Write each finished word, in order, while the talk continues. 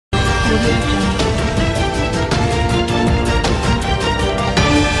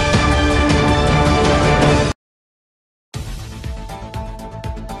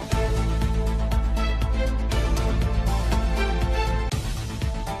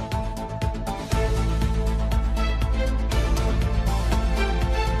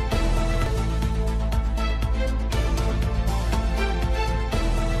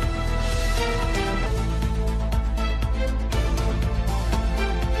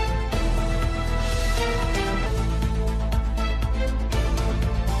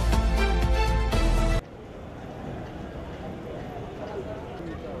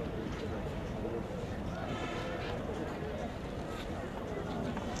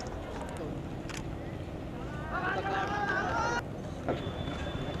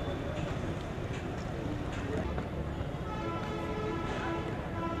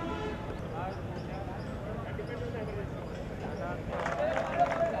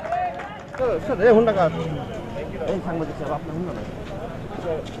Sir এই Honda কার এই সাংবাদিক স্যার আপনার হুন্ডা নাই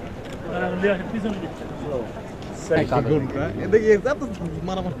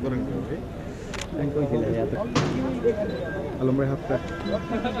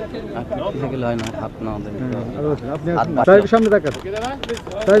সামনে দেখান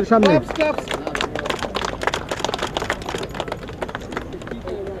সামনে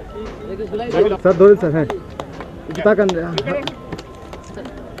স্যার ধরেন স্যার হ্যাঁ তাকান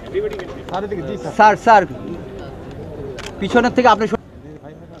স্যার স্যার পিছনের থেকে আপনি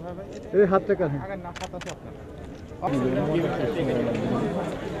এই হাত টাকা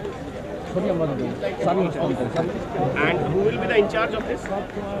And who will be the in charge of this?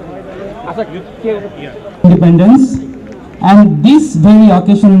 Independence, and this very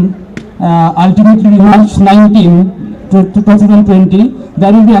occasion ultimately March 19 to 2020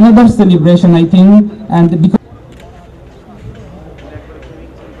 there will be another celebration, I think, and because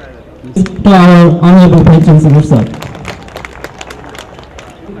to our honorable Vice Chancellor sir,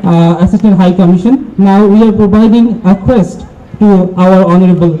 Assistant High Commission. Now we are providing a quest to our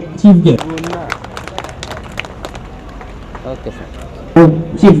honorable Chief Guest. Okay, sir.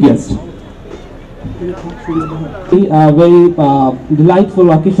 Chief Guest. A very delightful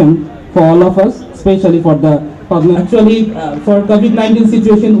occasion for all of us, especially for the Pabna. Actually, for COVID-19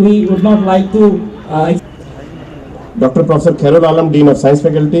 situation, we would not like to. Dr. Professor Khairul Alam, Dean of Science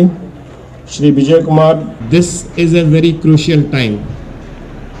Faculty, Shri Vijay Kumar. This is a very crucial time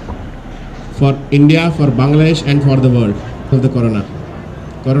for India, for Bangladesh, and for the world of the corona.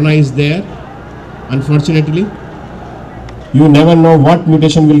 Corona is there, unfortunately. You never know what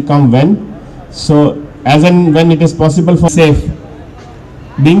mutation will come when. So, as and when it is possible for safe.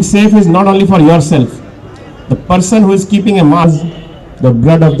 Being safe is not only for yourself. The person who is keeping a mask, the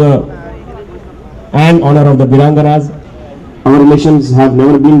blood of the and honor of the Biranganas. Our relations have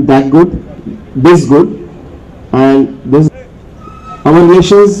never been that good, this good, and this. Our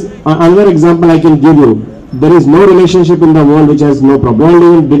relations, another example I can give you, there is no relationship in the world which has no problem. The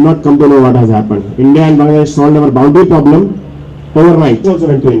world did not come to know what has happened. India and Bangladesh solved our boundary problem overnight. Also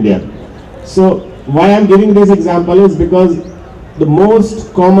went to India. So why I am giving this example is because the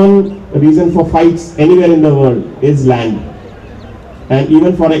most common reason for fights anywhere in the world is land. And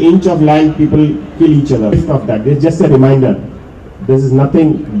even for an inch of land, people kill each other. Of that, it's just a reminder. This is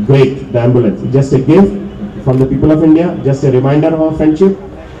nothing great, the ambulance. It's just a gift from the people of India, just a reminder of our friendship.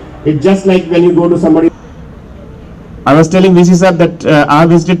 It's just like when you go to somebody. I was telling VC sir that I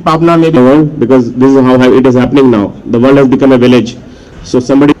visited Pabna maybe the world, because this is how it is happening now. The world has become a village. So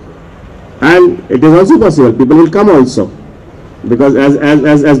somebody, and it is also possible, people will come also. Because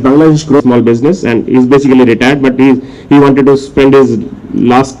as Bangladesh grows small business, and he's basically retired, but he wanted to spend his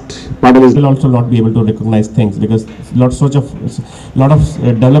last part of his will also not be able to recognize things, because lot of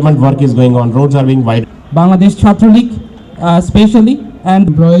development work is going on. Roads are being widened. Bangladesh Chhatra League, especially,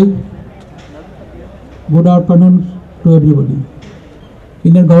 and good afternoon to everybody.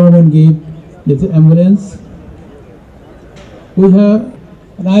 Indian government gave this ambulance. We have,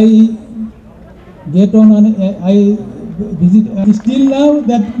 and I get on and I visit. Still now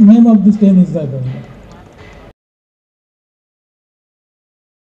that name of this train is there.